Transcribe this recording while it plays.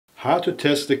How to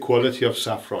test the quality of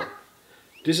saffron?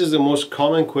 This is the most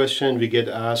common question we get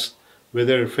asked,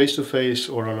 whether face-to-face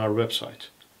or on our website.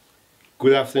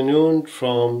 Good afternoon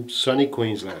from sunny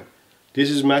Queensland.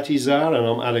 This is Mati Zar and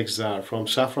I'm Alex Zar from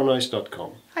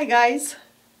saffronice.com. Hi guys.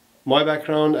 My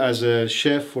background as a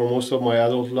chef for most of my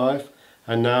adult life,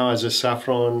 and now as a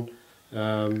saffron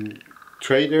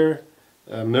trader,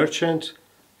 merchant,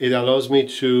 it allows me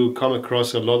to come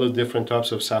across a lot of different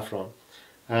types of saffron.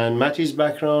 And Mati's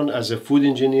background as a food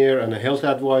engineer and a health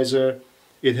advisor,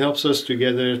 it helps us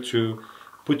together to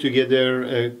put together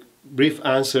a brief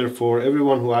answer for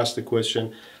everyone who asked the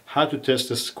question, how to test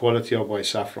the quality of my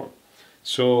saffron.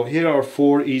 So here are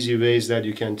 4 easy ways that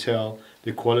you can tell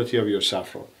the quality of your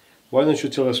saffron. Why don't you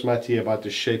tell us, Mati, about the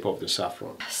shape of the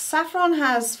saffron? Saffron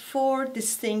has 4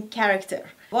 distinct characters.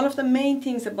 One of the main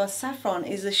things about saffron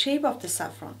is the shape of the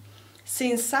saffron.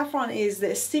 Since saffron is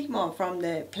the stigma from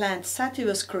the plant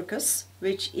Sativus crocus,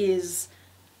 which is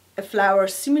a flower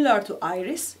similar to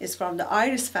iris, is from the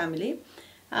iris family,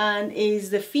 and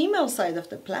is the female side of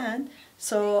the plant,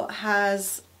 so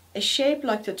has a shape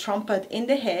like the trumpet in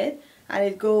the head, and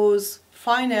it goes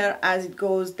finer as it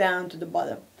goes down to the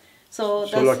bottom. So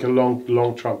like a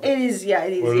long trumpet. It is, yeah,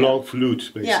 it is. Or a long flute,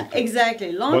 basically. Yeah,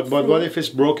 exactly. But what if it's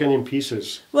broken in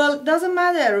pieces? Well, it doesn't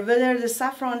matter whether the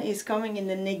saffron is coming in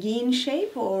the negin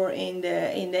shape or in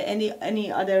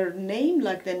any other name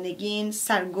like the negin,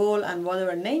 sargol, and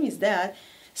whatever name is that.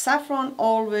 Saffron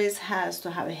always has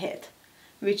to have a head,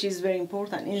 which is very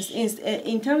important.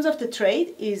 In terms of the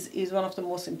trade, is one of the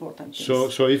most important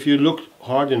things. So if you look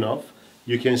hard enough,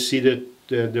 you can see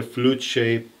the flute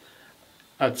shape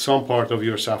at some part of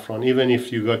your saffron, even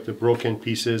if you got the broken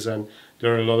pieces and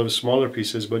there are a lot of smaller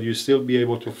pieces, but you still be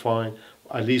able to find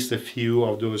at least a few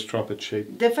of those trumpet shapes.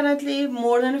 Definitely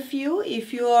more than a few.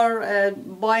 If you are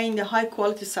buying the high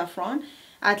quality saffron,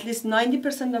 at least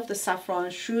 90% of the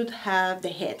saffron should have the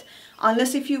head.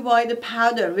 Unless if you buy the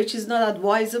powder, which is not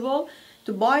advisable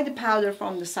to buy the powder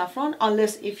from the saffron,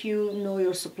 unless if you know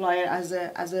your supplier as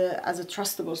a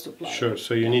trustable supplier. Sure.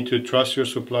 So you need to trust your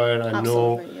supplier and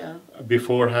Absolutely, know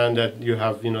beforehand that you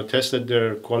have tested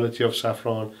their quality of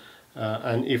saffron,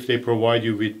 and if they provide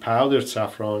you with powdered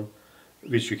saffron,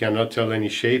 which you cannot tell any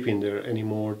shape in there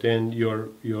anymore, then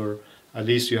you're at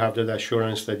least you have that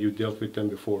assurance that you dealt with them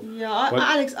before. Yeah,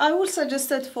 Alex, I would suggest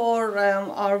that for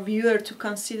our viewer to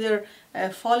consider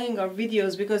following our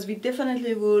videos, because we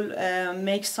definitely will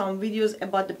make some videos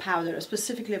about the powder,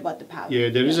 specifically about the powder. Yeah,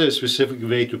 there is a specific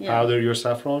way to powder your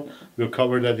saffron. We'll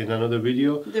cover that in another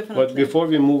video. Definitely. But before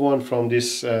we move on from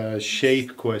this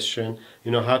shape question,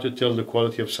 how to tell the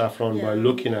quality of saffron by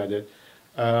looking at it,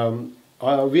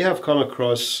 we have come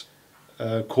across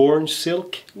corn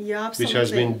silk, which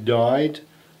has been dyed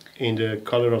in the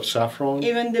color of saffron.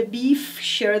 Even the beef,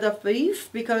 sherd of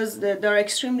beef, because they're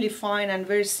extremely fine and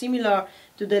very similar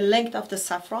to the length of the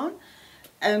saffron.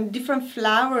 Different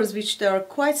flowers which they are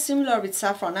quite similar with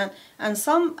saffron, and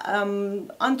some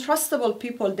untrustable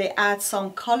people, they add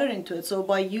some color into it. So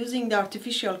by using the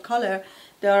artificial color,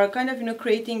 they are kind of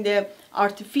creating the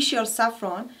artificial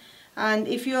saffron. And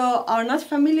if you are not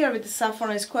familiar with the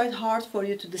saffron, it's quite hard for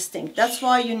you to distinguish. That's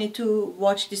why you need to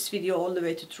watch this video all the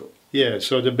way to through. Yeah,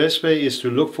 so the best way is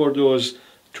to look for those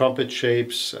trumpet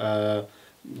shapes,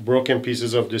 broken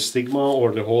pieces of the stigma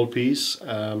or the whole piece,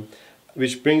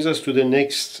 which brings us to the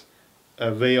next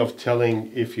way of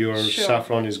telling if your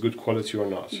saffron is good quality or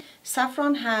not.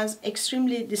 Saffron has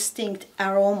extremely distinct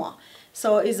aroma.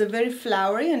 So it's a very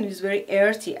flowery and it's very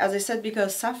earthy. As I said,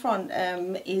 because saffron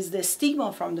is the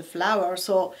stigma from the flower,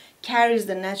 so carries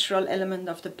the natural element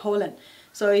of the pollen.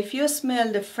 So if you smell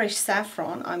the fresh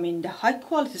saffron, I mean the high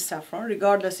quality saffron,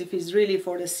 regardless if it's really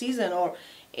for the season or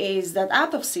is that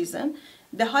out of season,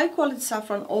 the high quality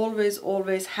saffron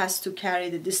always has to carry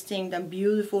the distinct and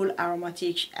beautiful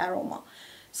aromatic aroma.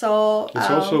 So it's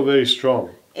also very strong.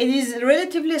 It is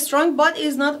relatively strong, but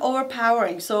is not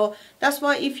overpowering. So that's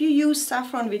why if you use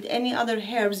saffron with any other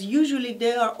herbs, usually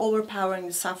they are overpowering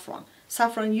the saffron.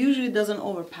 Saffron usually doesn't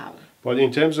overpower. But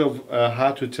in terms of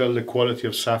how to tell the quality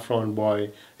of saffron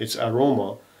by its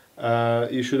aroma,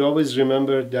 you should always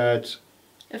remember that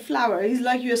a flower is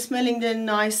like you're smelling the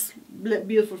nice,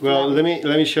 beautiful flower. Well,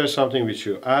 let me share something with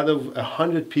you. Out of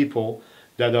 100 people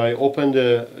that I opened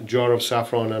a jar of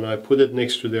saffron and I put it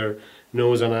next to their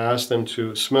nose and I asked them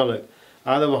to smell it,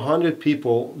 out of 100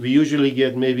 people, we usually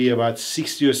get maybe about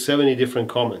 60 or 70 different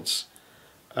comments.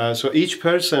 So each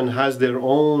person has their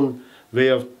own way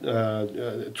of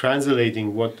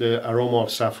translating what the aroma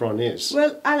of saffron is.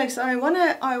 Well, Alex, I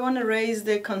wanna raise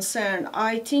the concern.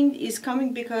 I think it's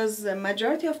coming because the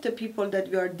majority of the people that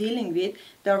we are dealing with,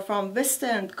 they're from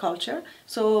Western culture.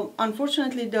 So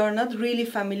unfortunately, they are not really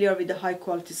familiar with the high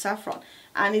quality saffron.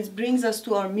 And it brings us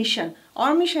to our mission.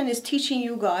 Our mission is teaching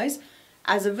you guys,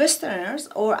 as a Westerners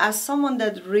or as someone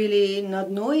that really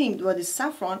not knowing what is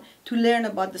saffron, to learn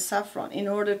about the saffron in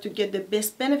order to get the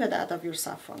best benefit out of your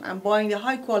saffron and buying the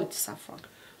high quality saffron.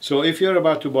 So if you're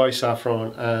about to buy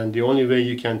saffron and the only way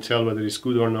you can tell whether it's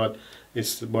good or not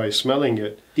is by smelling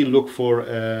it, you look for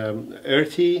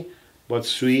earthy but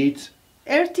sweet.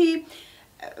 Earthy,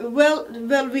 well,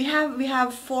 we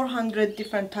have 400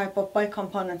 different type of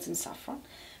bicomponents in saffron,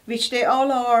 which they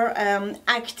all are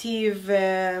active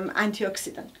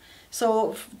antioxidant.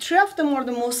 So three of them are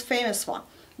the most famous one.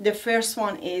 The first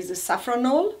one is the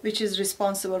saffronol, which is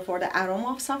responsible for the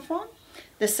aroma of saffron.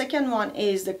 The second one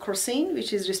is the crocin,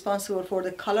 which is responsible for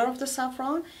the color of the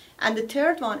saffron. And the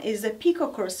third one is the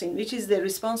picocrocin, which is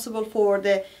responsible for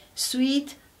the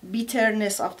sweet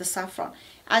bitterness of the saffron.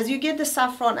 As you get the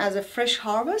saffron as a fresh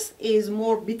harvest, it is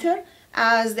more bitter.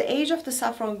 As the age of the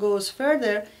saffron goes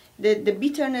further, the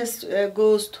bitterness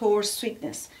goes towards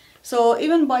sweetness. So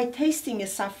even by tasting a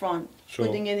saffron,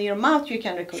 putting it in your mouth, you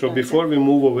can recognize it. So before we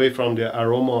move away from the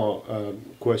aroma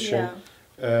question,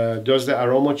 does the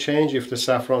aroma change if the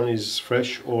saffron is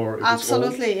fresh or if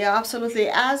absolutely, it's old? Yeah, absolutely.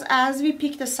 As we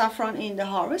pick the saffron in the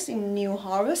harvest, in new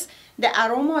harvest, the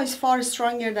aroma is far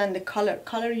stronger than the color.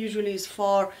 Color usually is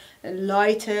far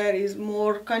lighter, is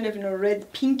more kind of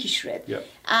red, pinkish red. Yeah.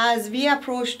 As we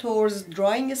approach towards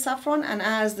drying the saffron and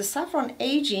as the saffron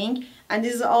aging, and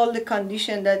this is all the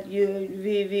condition that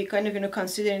we kind of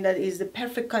considering that is the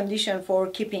perfect condition for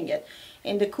keeping it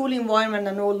in the cool environment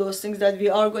and all those things that we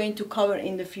are going to cover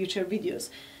in the future videos.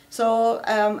 So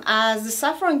as the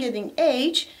saffron getting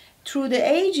aged, through the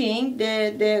aging,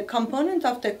 the component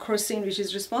of the crocin, which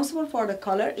is responsible for the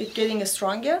color, is getting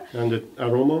stronger. And the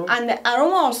aroma? And the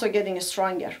aroma also getting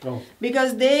stronger. Oh.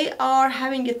 Because they are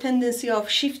having a tendency of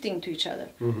shifting to each other.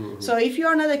 Mm-hmm. So if you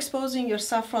are not exposing your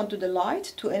saffron to the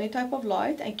light, to any type of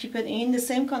light, and keep it in the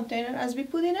same container as we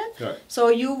put in it, right. So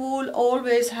you will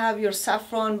always have your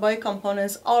saffron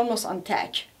bicomponents almost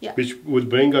intact. Yeah. Which would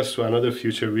bring us to another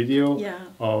future video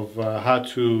of how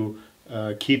to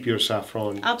keep your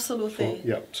saffron. Absolutely.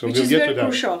 So which we'll is get very to that.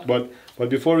 crucial. But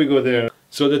before we go there,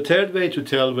 so the third way to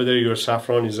tell whether your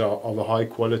saffron is of a high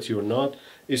quality or not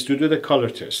is to do the color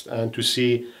test and to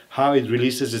see how it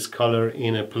releases its color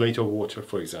in a plate of water,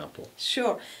 for example.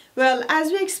 Sure. Well, as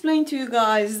we explained to you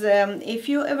guys, if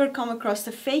you ever come across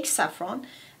the fake saffron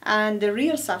and the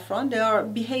real saffron, they are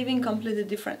behaving completely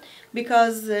different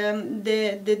because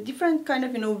the different kind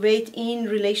of weight in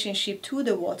relationship to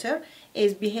the water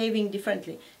is behaving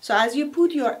differently. So as you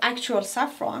put your actual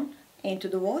saffron into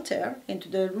the water, into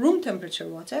the room temperature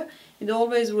water, it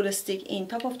always will stick in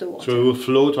top of the water. So it will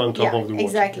float on top of the water.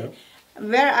 Exactly. Yeah.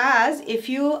 Whereas if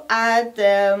you add,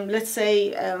 let's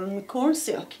say, corn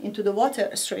silk into the water,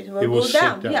 straight away go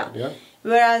down. Yeah.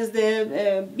 Whereas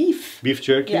the beef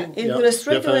jerky, it will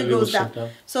straight away goes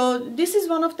down. So this is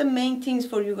one of the main things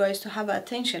for you guys to have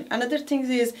attention. Another thing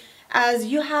is, as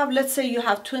you have, let's say you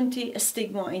have 20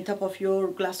 stigma in top of your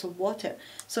glass of water.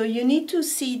 So you need to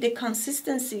see the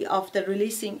consistency of the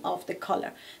releasing of the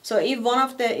color. So if one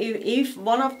of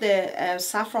the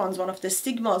saffrons, one of the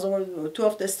stigmas or two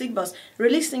of the stigmas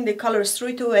releasing the color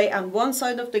straight away and one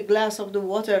side of the glass of the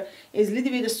water is a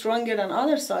little bit stronger than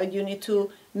other side, you need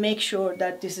to make sure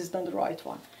that this is not the right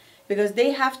one. Because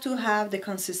they have to have the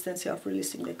consistency of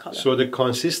releasing the color. So the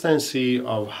consistency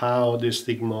of how the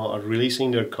stigma are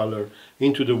releasing their color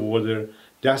into the water,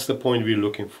 that's the point we're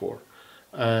looking for.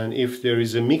 And if there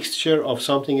is a mixture of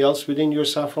something else within your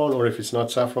saffron, or if it's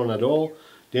not saffron at all,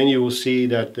 then you will see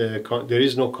that there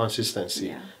is no consistency.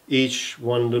 Yeah. Each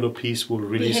one little piece will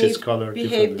release its color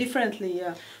differently.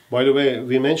 Yeah. By the way,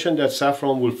 we mentioned that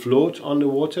saffron will float on the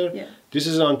water. Yeah. This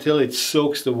is until it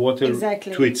soaks the water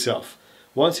to itself.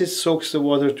 Once it soaks the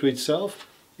water to itself,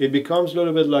 it becomes a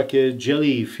little bit like a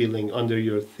jelly feeling under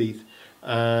your teeth.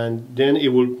 And then it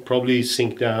will probably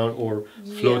sink down or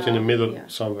float in the middle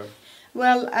somewhere.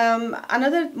 Well,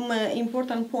 another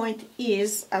important point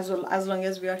is, as long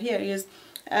as we are here, is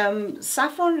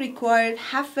saffron required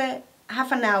half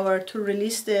an hour to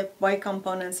release the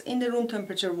bicomponents in the room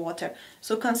temperature water.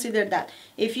 So consider that.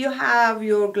 If you have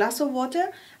your glass of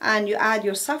water and you add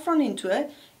your saffron into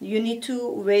it, you need to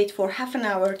wait for half an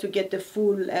hour to get the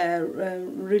full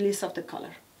release of the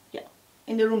color. Yeah,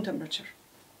 in the room temperature.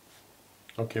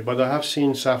 Okay, but I have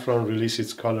seen saffron release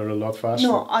its color a lot faster.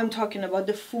 No, I'm talking about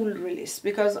the full release,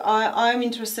 because I'm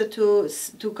interested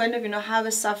to kind of, you know, have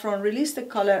a saffron release the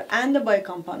color and the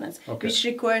bicomponents, Okay. which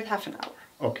required half an hour.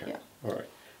 Okay, Yeah. all right.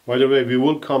 By the way, we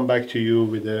will come back to you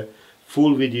with a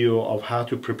full video of how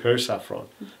to prepare saffron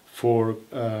for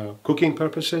cooking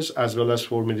purposes as well as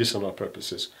for medicinal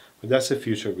purposes. But that's a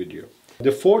future video.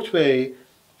 The fourth way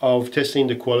of testing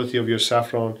the quality of your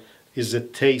saffron is the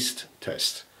taste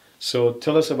test. So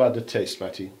tell us about the taste,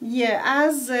 Mati. Yeah,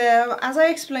 as I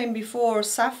explained before,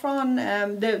 saffron,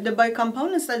 the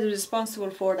bicomponents that are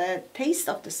responsible for the taste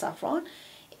of the saffron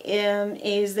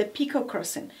is the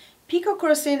picochrosine.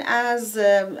 Picochrosine, as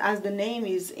the name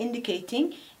is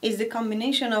indicating, is the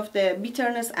combination of the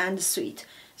bitterness and the sweet.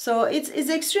 So it's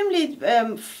extremely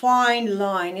fine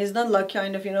line. It's not like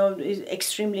kind of, you know,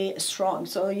 extremely strong.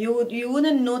 So you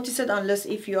wouldn't notice it unless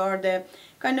if you are the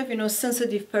kind of, you know,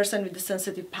 sensitive person with the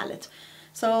sensitive palate.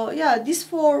 So yeah, these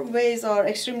four ways are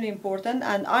extremely important,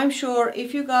 and I'm sure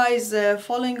if you guys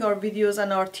following our videos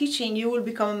and our teaching, you will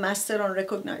become a master on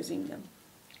recognizing them.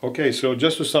 Okay, so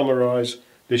just to summarize,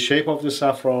 the shape of the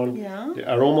saffron, Yeah. the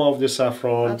aroma of the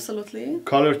saffron, Absolutely.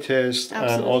 color test, and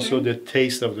Absolutely. also the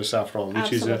taste of the saffron,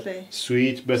 which Absolutely. is a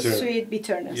sweet, bitter. Sweet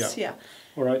bitterness. Yeah.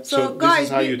 All right, So, so guys, this is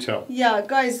how you tell. Yeah,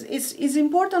 guys, it's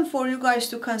important for you guys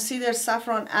to consider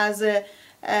saffron as a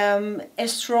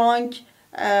strong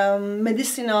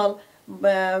medicinal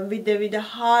with a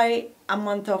high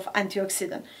amount of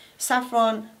antioxidant.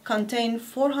 Saffron contains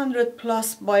 400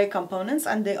 plus biocomponents,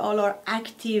 and they all are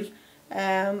active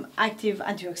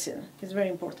antioxidant. It's very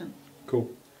important. Cool.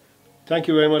 Thank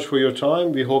you very much for your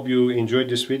time. We hope you enjoyed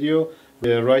this video.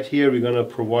 Right here we're going to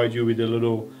provide you with a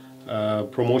little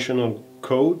promotional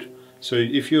code. So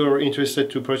if you are interested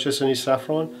to purchase any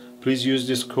saffron, please use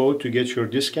this code to get your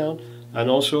discount. And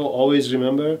also always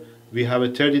remember, we have a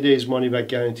 30 days money back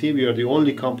guarantee. We are the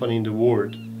only company in the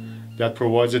world that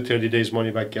provides a 30 days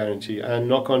money back guarantee. And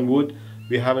knock on wood,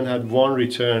 we haven't had one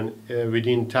return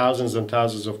within thousands and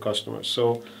thousands of customers.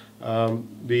 So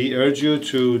we urge you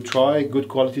to try good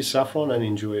quality saffron and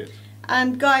enjoy it.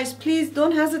 And guys, please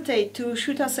don't hesitate to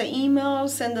shoot us an email,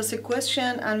 send us a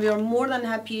question, and we are more than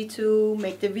happy to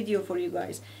make the video for you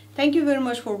guys. Thank you very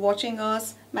much for watching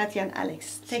us, Matty and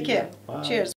Alex. Take care. Bye.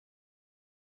 Cheers.